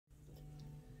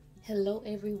Hello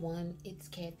everyone, it's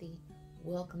Kathy.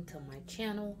 Welcome to my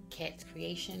channel, Kat's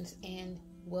Creations, and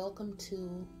welcome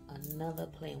to another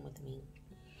Plan With Me.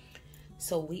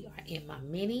 So we are in my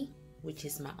mini, which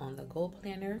is my on-the-go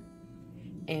planner,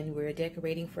 and we're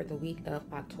decorating for the week of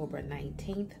October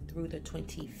 19th through the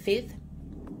 25th.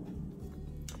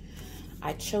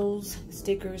 I chose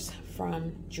stickers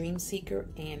from Dream Seeker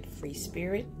and Free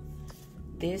Spirit.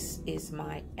 This is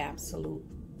my absolute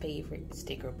favorite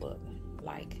sticker book.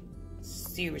 Like,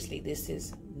 seriously, this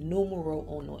is numero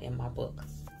uno in my book.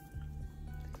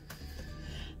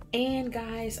 And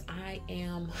guys, I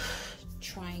am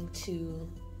trying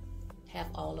to have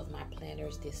all of my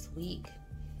planners this week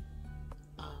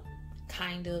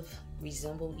kind of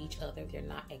resemble each other. They're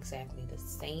not exactly the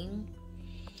same.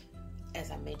 As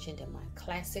I mentioned in my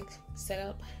classic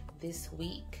setup, this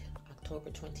week, October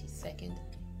 22nd,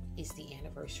 is the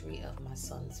anniversary of my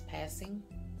son's passing.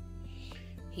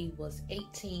 He was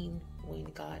 18 when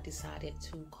God decided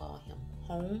to call him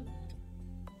home.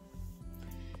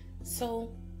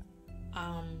 So,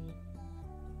 I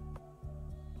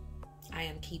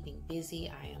am keeping busy.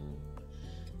 I am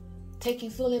taking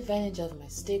full advantage of my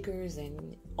stickers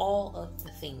and all of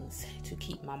the things to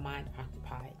keep my mind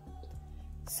occupied.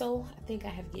 So, I think I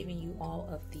have given you all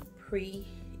of the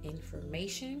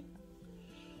pre-information.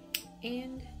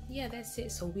 And yeah, that's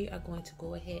it. So we are going to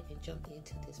go ahead and jump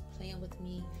into this Plan With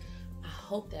Me. I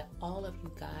hope that all of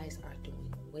you guys are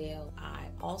doing well.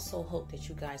 I also hope that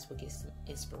you guys will get some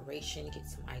inspiration, get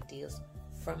some ideas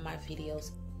from my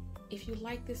videos. If you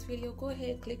like this video, go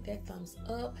ahead, click that thumbs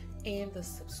up and the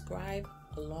subscribe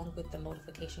along with the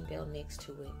notification bell next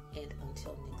to it. And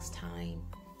until next time,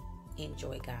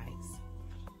 enjoy, guys.